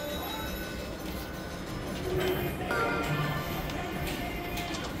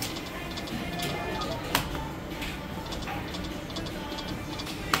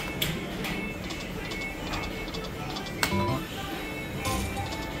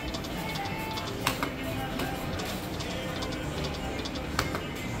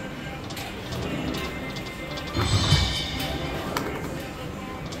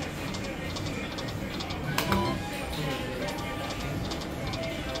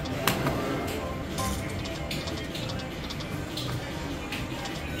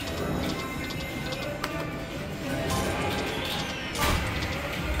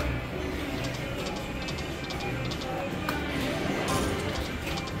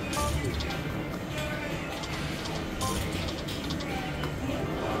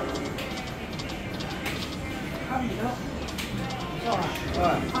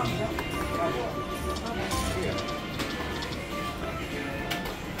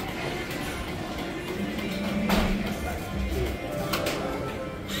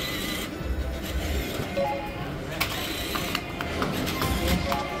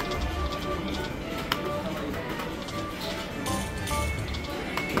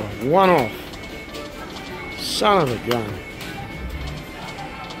 One off. Son of a gun.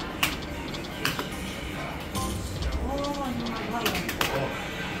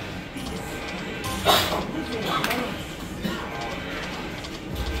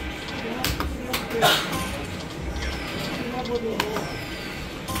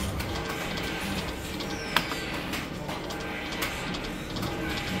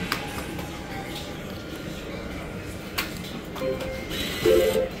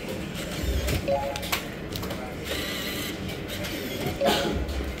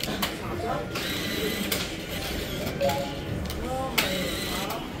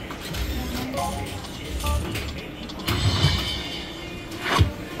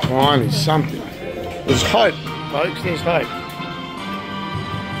 Finally, something. There's hope, folks, there's hope.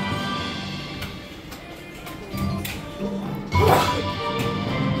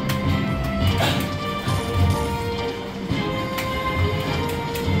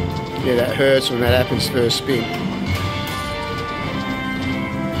 Yeah, that hurts when that happens first spin.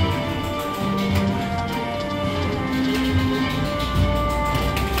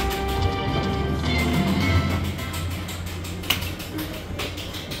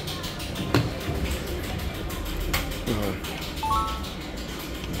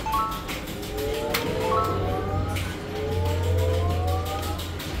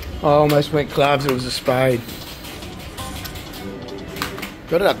 I almost went clubs, it was a spade.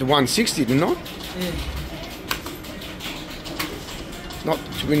 Got it up to 160, didn't I? Yeah. Not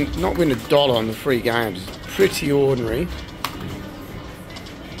win $1 on the free games. Pretty ordinary.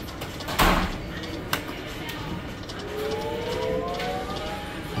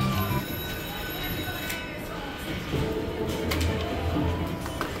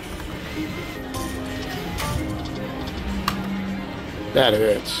 That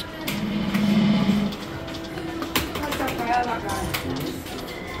hurts.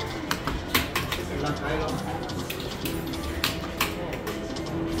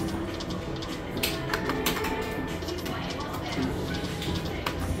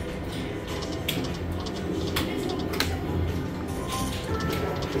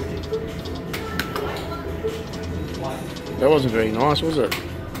 That wasn't very nice, was it?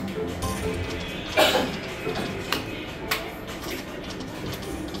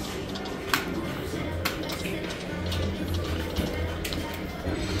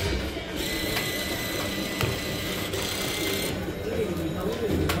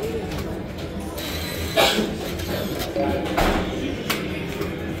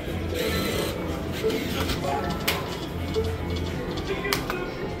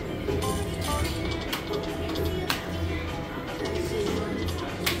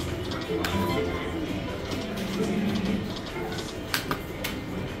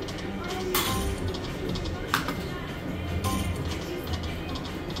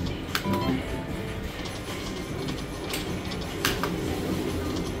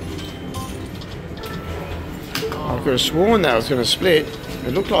 I could have sworn that was going to split.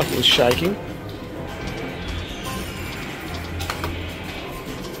 It looked like it was shaking.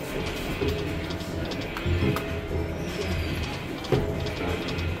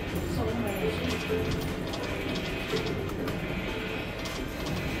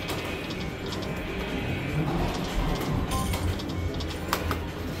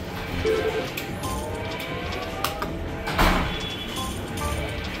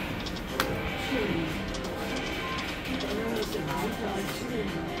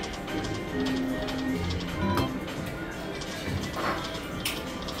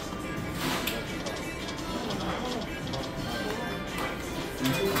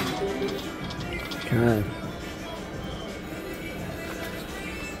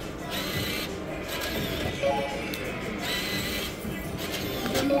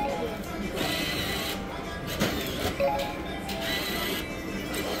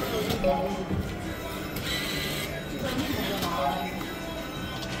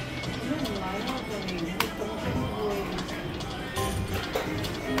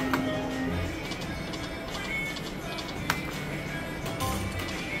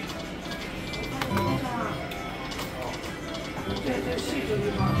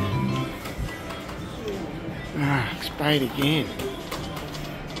 Ah, spade again.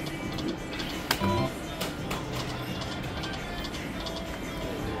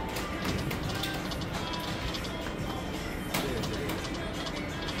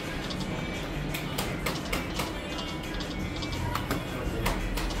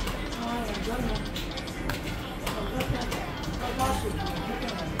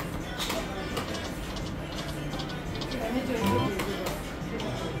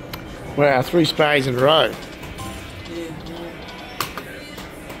 Wow, 3 spades in a row.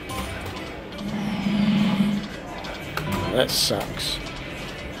 That sucks.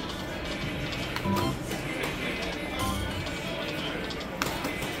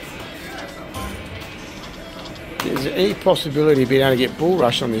 Is there any possibility of being able to get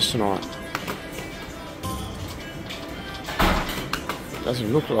Bullrush on this tonight?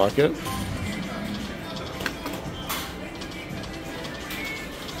 Doesn't look like it.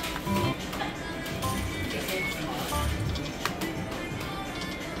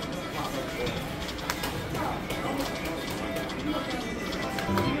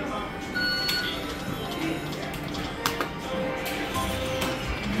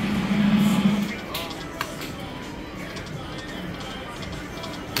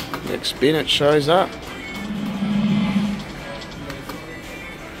 Next spin it shows up.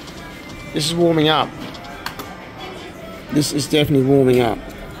 This is warming up. This is definitely warming up.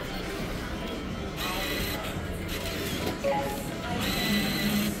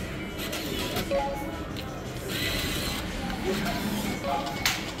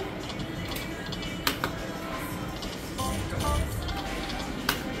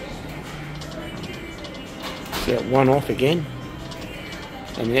 See that one off again.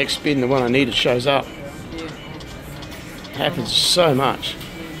 And the next spin, the one I needed shows up. Happens so much.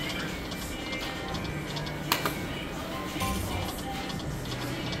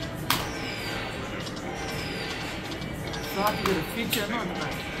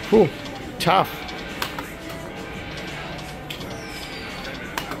 Whew, tough.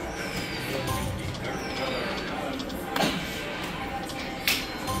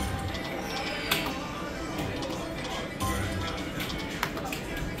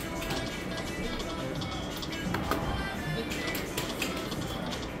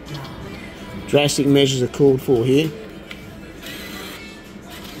 Drastic measures are called for here.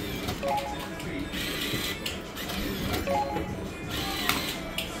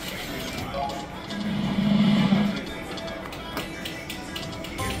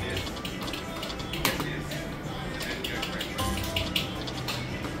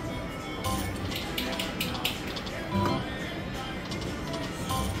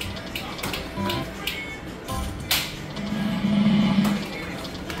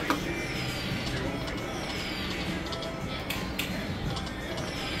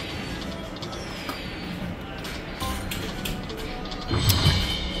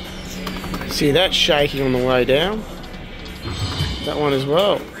 See that shaking on the way down? That one as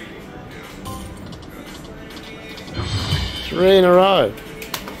well. 3 in a row.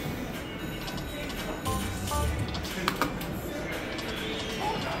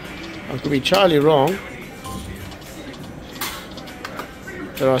 I could be totally wrong,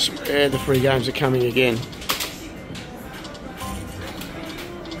 but I swear the free games are coming again.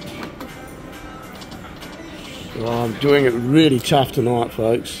 Well, I'm doing it really tough tonight,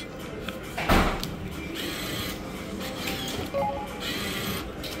 folks.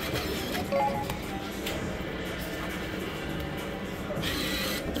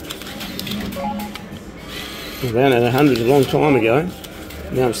 I ran out of hundreds a long time ago.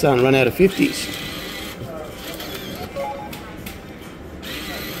 Now I'm starting to run out of 50s.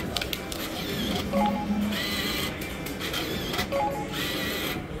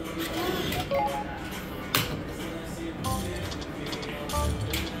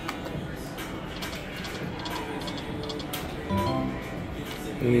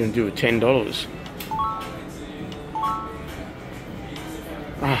 What are you going to do with $10?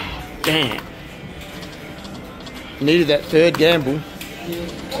 Ah, damn. Needed that third gamble.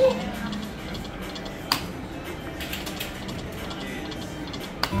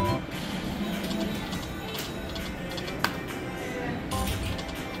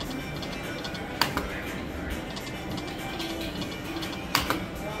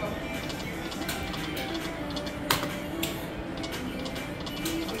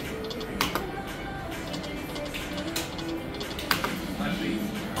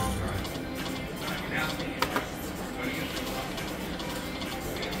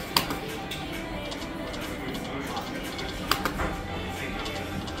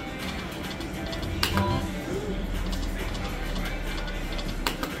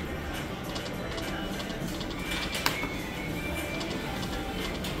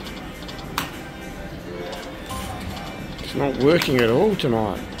 It's not working at all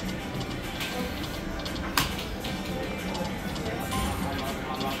tonight.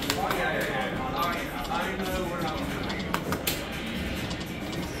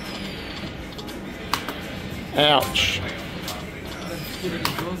 Ouch.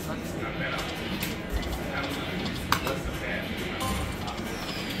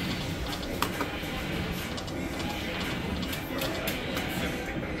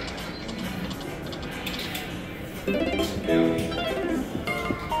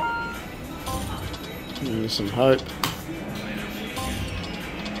 Here's some hope.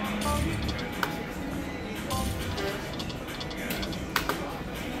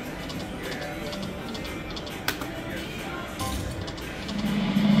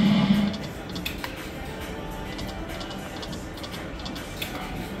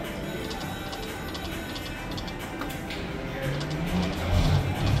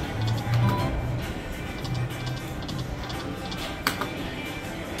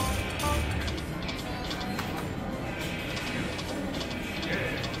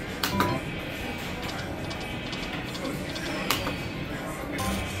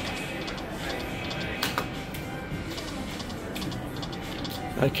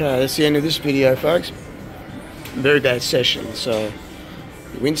 Okay, that's the end of this video, folks. Very bad session, so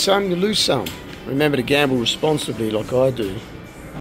you win some, you lose some. Remember to gamble responsibly like I do.